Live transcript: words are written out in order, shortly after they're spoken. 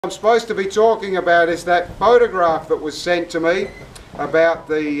I'm supposed to be talking about is that photograph that was sent to me about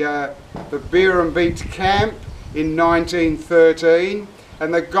the Burrumbeet Camp in 1913,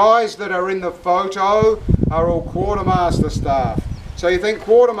 and the guys that are in the photo are all quartermaster staff. So you think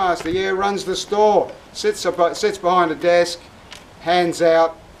quartermaster, yeah, runs the store, sits behind a desk, hands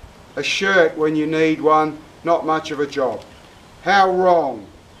out a shirt when you need one, not much of a job. How wrong?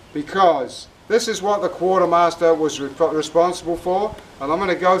 Because this is what the quartermaster was responsible for, and I'm going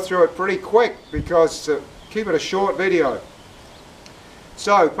to go through it pretty quick because to keep it a short video.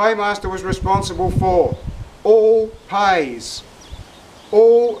 So, paymaster was responsible for all pays,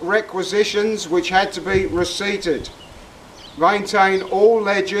 all requisitions which had to be receipted, maintain all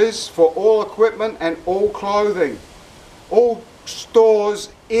ledgers for all equipment and all clothing, all stores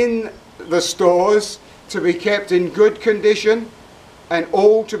in the stores to be kept in good condition and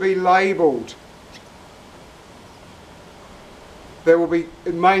all to be labelled. There will be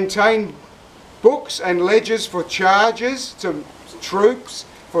maintained books and ledgers for charges to troops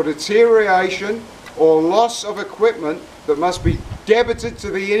for deterioration or loss of equipment that must be debited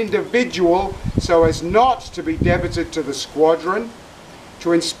to the individual so as not to be debited to the squadron,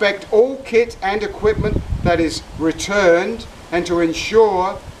 to inspect all kit and equipment that is returned and to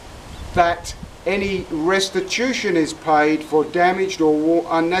ensure that any restitution is paid for damaged or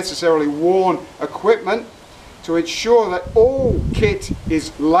unnecessarily worn equipment, to ensure that all kit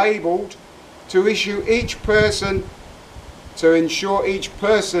is labelled, to issue each person, to ensure each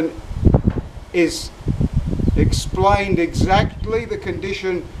person is explained exactly the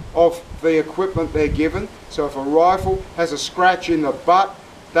condition of the equipment they're given. So if a rifle has a scratch in the butt,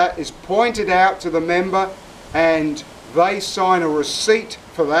 that is pointed out to the member and they sign a receipt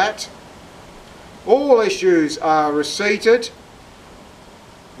for that. All issues are receipted.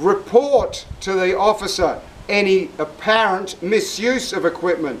 Report to the officer any apparent misuse of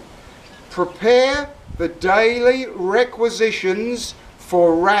equipment. Prepare the daily requisitions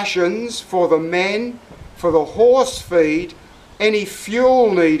for rations for the men, for the horse feed, any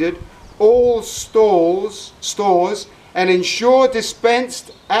fuel needed, all stores, and ensure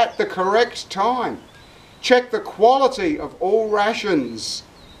dispensed at the correct time. Check the quality of all rations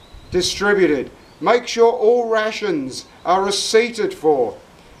distributed. Make sure all rations are receipted for.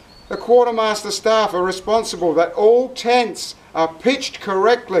 The quartermaster staff are responsible that all tents are pitched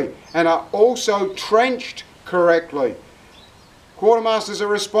correctly and are also trenched correctly. Quartermasters are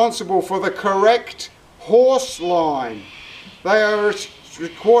responsible for the correct horse line.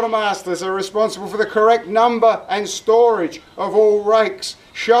 Quartermasters are responsible for the correct number and storage of all rakes,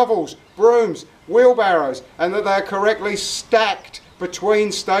 shovels, brooms, wheelbarrows, and that they are correctly stacked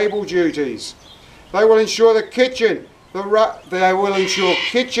between stable duties. They will ensure the kitchen,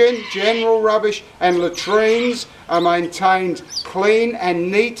 general rubbish and latrines are maintained clean and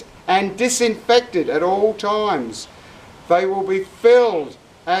neat and disinfected at all times. They will be filled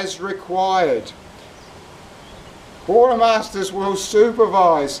as required. Quartermasters will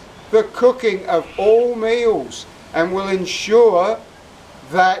supervise the cooking of all meals and will ensure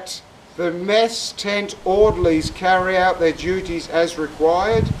that the mess tent orderlies carry out their duties as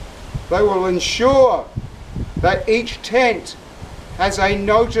required. They will ensure that each tent has a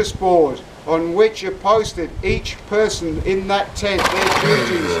notice board on which are posted each person in that tent, their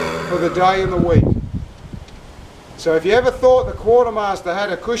duties for the day and the week. So if you ever thought the quartermaster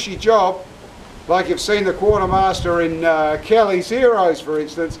had a cushy job, like you've seen the quartermaster in Kelly's Heroes, for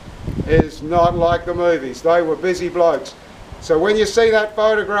instance, is not like the movies. They were busy blokes. So when you see that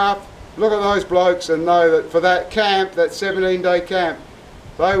photograph, look at those blokes and know that for that camp, that 17-day camp,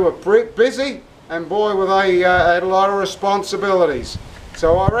 they were busy, and boy were they had a lot of responsibilities.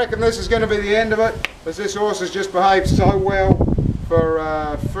 So I reckon this is going to be the end of it, as this horse has just behaved so well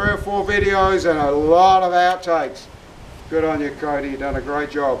for 3 or 4 videos and a lot of outtakes. Good on you, Cody, you've done a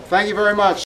great job. Thank you very much.